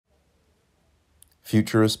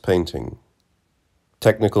Futurist Painting.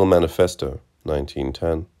 Technical Manifesto,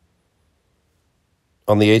 1910.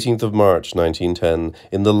 On the 18th of March, 1910,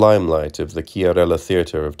 in the limelight of the Chiarella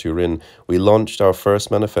Theatre of Turin, we launched our first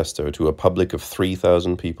manifesto to a public of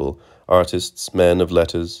 3,000 people, artists, men of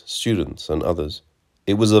letters, students, and others.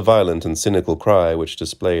 It was a violent and cynical cry which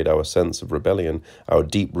displayed our sense of rebellion, our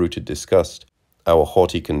deep-rooted disgust, our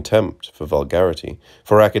haughty contempt for vulgarity,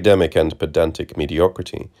 for academic and pedantic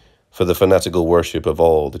mediocrity, for the fanatical worship of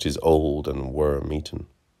all that is old and worm-eaten.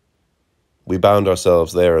 We bound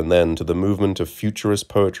ourselves there and then to the movement of futurist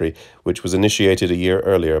poetry which was initiated a year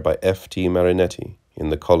earlier by F.T. Marinetti in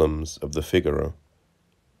the columns of the Figaro.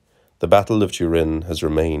 The Battle of Turin has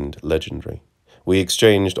remained legendary. We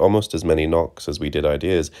exchanged almost as many knocks as we did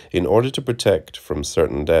ideas in order to protect from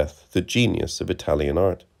certain death the genius of Italian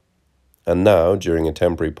art. And now, during a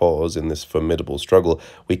temporary pause in this formidable struggle,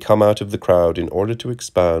 we come out of the crowd in order to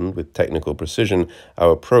expound with technical precision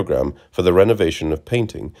our program for the renovation of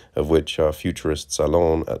painting, of which our Futurist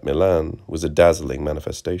Salon at Milan was a dazzling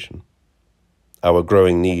manifestation. Our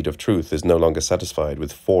growing need of truth is no longer satisfied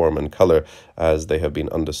with form and color as they have been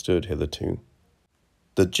understood hitherto.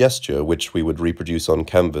 The gesture which we would reproduce on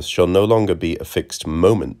canvas shall no longer be a fixed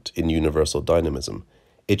moment in universal dynamism.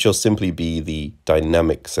 It shall simply be the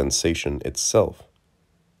dynamic sensation itself.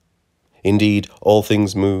 Indeed, all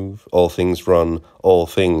things move, all things run, all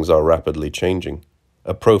things are rapidly changing.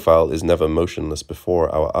 A profile is never motionless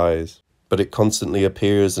before our eyes, but it constantly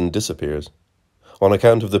appears and disappears. On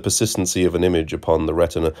account of the persistency of an image upon the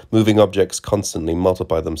retina, moving objects constantly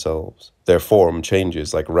multiply themselves. Their form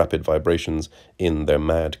changes like rapid vibrations in their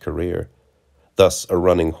mad career. Thus, a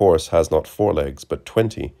running horse has not 4 legs, but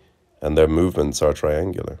 20, and their movements are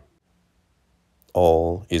triangular.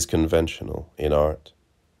 All is conventional in art.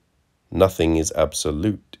 Nothing is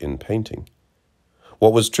absolute in painting.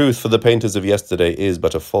 What was truth for the painters of yesterday is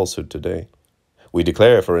but a falsehood today. We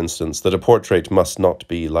declare, for instance, that a portrait must not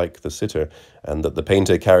be like the sitter, and that the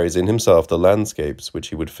painter carries in himself the landscapes which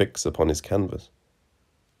he would fix upon his canvas.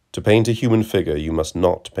 To paint a human figure, you must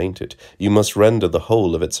not paint it. You must render the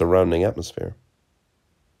whole of its surrounding atmosphere.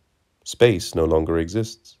 Space no longer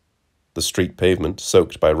exists. The street pavement,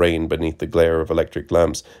 soaked by rain beneath the glare of electric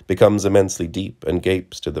lamps, becomes immensely deep and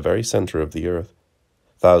gapes to the very center of the earth.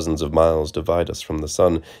 Thousands of miles divide us from the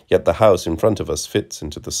sun, yet the house in front of us fits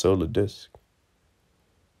into the solar disk.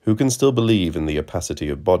 Who can still believe in the opacity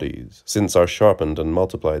of bodies, since our sharpened and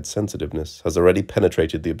multiplied sensitiveness has already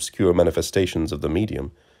penetrated the obscure manifestations of the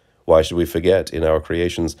medium? Why should we forget in our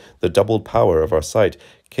creations the doubled power of our sight,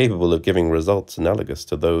 capable of giving results analogous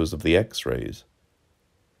to those of the X-rays?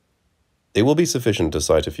 It will be sufficient to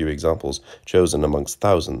cite a few examples, chosen amongst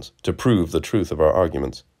thousands, to prove the truth of our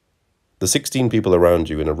arguments. The 16 people around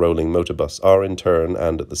you in a rolling motor bus are in turn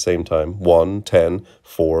and at the same time 1, 10,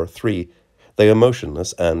 4, 3. They are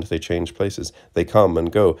motionless and they change places. They come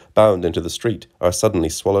and go, bound into the street, are suddenly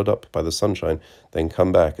swallowed up by the sunshine, then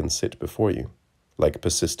come back and sit before you, like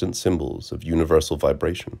persistent symbols of universal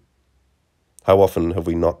vibration. How often have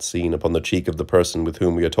we not seen upon the cheek of the person with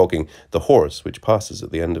whom we are talking the horse which passes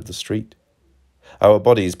at the end of the street? Our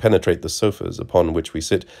bodies penetrate the sofas upon which we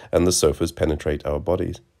sit, and the sofas penetrate our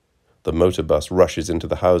bodies. The motor bus rushes into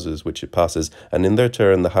the houses which it passes, and in their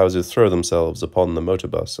turn the houses throw themselves upon the motor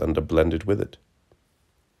bus and are blended with it.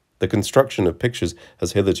 The construction of pictures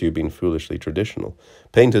has hitherto been foolishly traditional.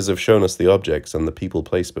 Painters have shown us the objects and the people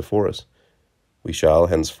placed before us. We shall,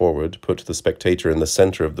 henceforward, put the spectator in the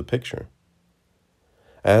center of the picture.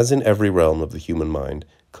 As in every realm of the human mind,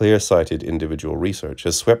 clear-sighted individual research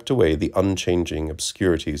has swept away the unchanging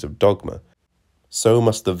obscurities of dogma. So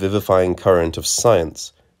must the vivifying current of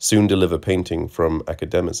science soon deliver painting from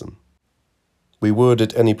academicism. We would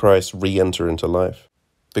at any price re-enter into life.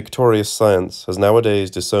 Victorious science has nowadays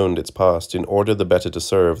disowned its past in order the better to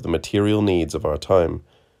serve the material needs of our time.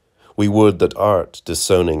 We would that art,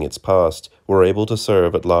 disowning its past, were able to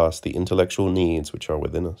serve at last the intellectual needs which are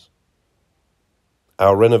within us.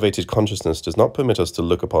 Our renovated consciousness does not permit us to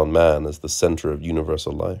look upon man as the center of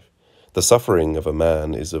universal life. The suffering of a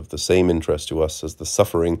man is of the same interest to us as the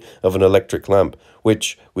suffering of an electric lamp,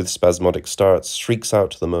 which, with spasmodic starts, shrieks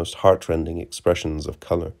out the most heart-rending expressions of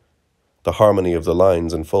color. The harmony of the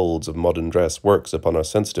lines and folds of modern dress works upon our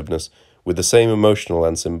sensitiveness with the same emotional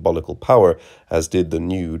and symbolical power as did the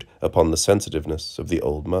nude upon the sensitiveness of the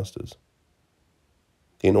old masters.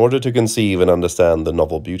 In order to conceive and understand the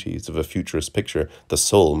novel beauties of a futurist picture, the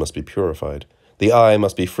soul must be purified. The eye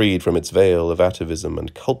must be freed from its veil of atavism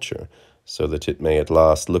and culture, so that it may at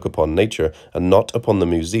last look upon nature and not upon the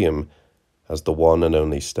museum as the one and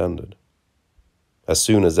only standard. As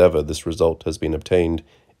soon as ever this result has been obtained,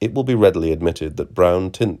 it will be readily admitted that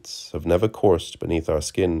brown tints have never coursed beneath our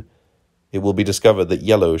skin. It will be discovered that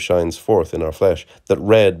yellow shines forth in our flesh, that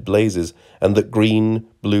red blazes, and that green,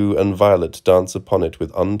 blue, and violet dance upon it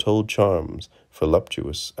with untold charms,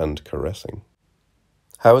 voluptuous and caressing.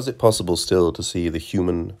 How is it possible still to see the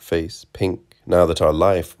human face pink, now that our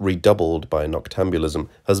life, redoubled by noctambulism,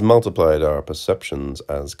 has multiplied our perceptions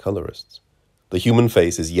as colorists? The human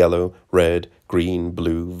face is yellow, red, green,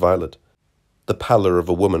 blue, violet. The pallor of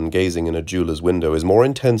a woman gazing in a jeweller's window is more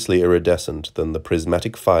intensely iridescent than the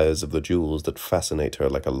prismatic fires of the jewels that fascinate her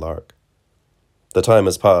like a lark. The time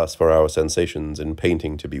has passed for our sensations in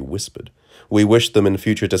painting to be whispered. We wish them in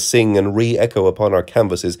future to sing and re-echo upon our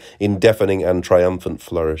canvases in deafening and triumphant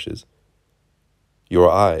flourishes. Your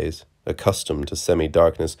eyes, accustomed to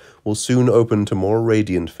semi-darkness, will soon open to more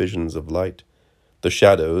radiant visions of light. The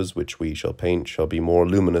shadows which we shall paint shall be more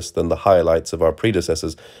luminous than the highlights of our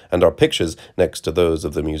predecessors, and our pictures, next to those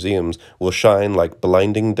of the museums, will shine like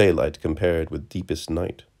blinding daylight compared with deepest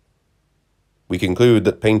night. We conclude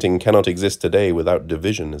that painting cannot exist today without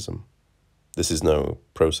divisionism. This is no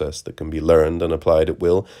process that can be learned and applied at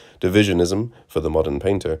will. Divisionism, for the modern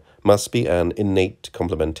painter, must be an innate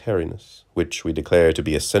complementariness, which we declare to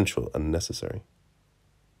be essential and necessary.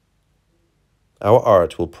 Our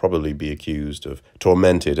art will probably be accused of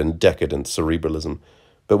tormented and decadent cerebralism,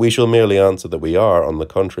 but we shall merely answer that we are, on the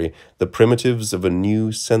contrary, the primitives of a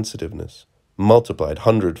new sensitiveness, multiplied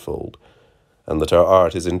hundredfold, and that our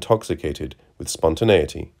art is intoxicated with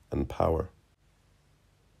spontaneity and power.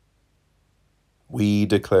 We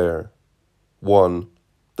declare, 1.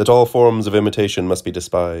 That all forms of imitation must be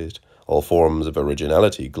despised, all forms of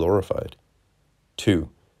originality glorified. 2.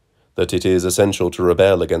 That it is essential to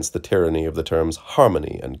rebel against the tyranny of the terms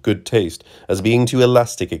harmony and good taste as being too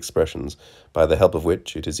elastic expressions, by the help of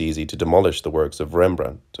which it is easy to demolish the works of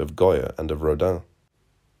Rembrandt, of Goya, and of Rodin.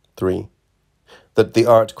 3. That the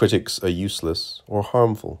art critics are useless or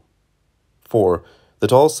harmful. 4.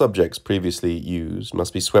 That all subjects previously used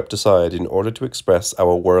must be swept aside in order to express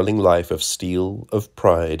our whirling life of steel, of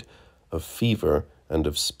pride, of fever, and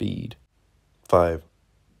of speed. 5.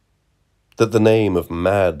 That the name of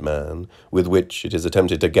madman, with which it is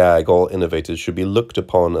attempted to gag all innovators, should be looked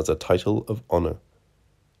upon as a title of honor.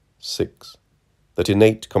 6. That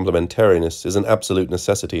innate complementariness is an absolute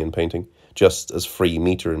necessity in painting, just as free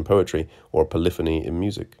meter in poetry or polyphony in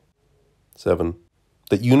music. 7.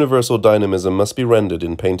 That universal dynamism must be rendered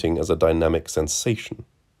in painting as a dynamic sensation.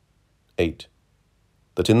 8.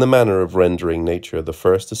 That in the manner of rendering nature, the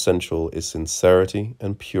first essential is sincerity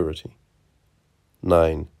and purity.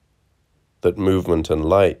 9. That movement and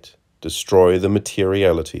light destroy the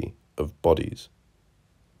materiality of bodies.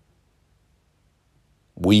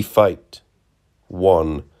 We fight,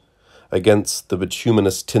 1. Against the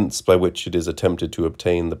bituminous tints by which it is attempted to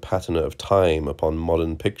obtain the patina of time upon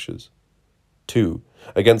modern pictures. 2.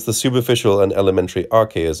 Against the superficial and elementary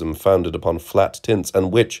archaism founded upon flat tints,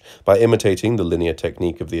 and which, by imitating the linear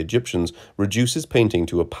technique of the Egyptians, reduces painting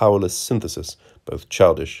to a powerless synthesis, both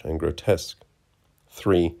childish and grotesque.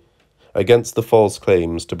 3. Against the false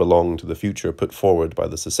claims to belong to the future put forward by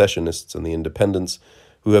the secessionists and the independents,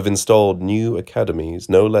 who have installed new academies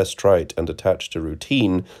no less trite and attached to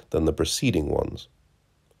routine than the preceding ones.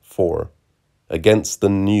 4. Against the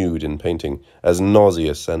nude in painting, as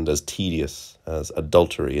nauseous and as tedious as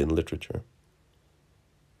adultery in literature.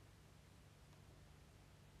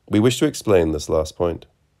 We wish to explain this last point.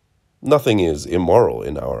 Nothing is immoral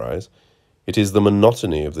in our eyes. It is the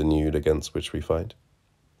monotony of the nude against which we fight.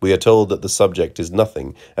 We are told that the subject is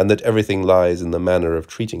nothing, and that everything lies in the manner of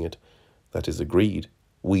treating it. That is agreed.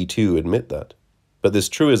 We too admit that. But this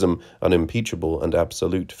truism, unimpeachable and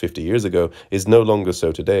absolute 50 years ago, is no longer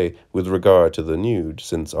so today with regard to the nude,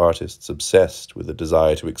 since artists obsessed with the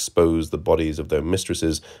desire to expose the bodies of their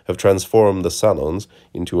mistresses have transformed the salons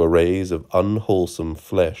into arrays of unwholesome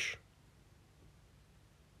flesh.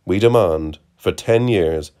 We demand, for 10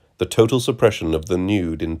 years, the total suppression of the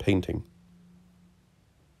nude in painting.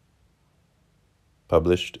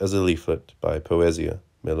 Published as a leaflet by Poesia,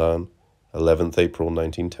 Milan, 11th April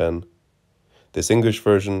 1910. This English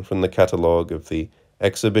version from the catalogue of the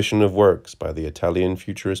Exhibition of Works by the Italian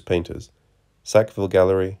Futurist Painters, Sackville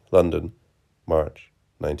Gallery, London, March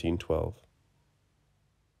 1912.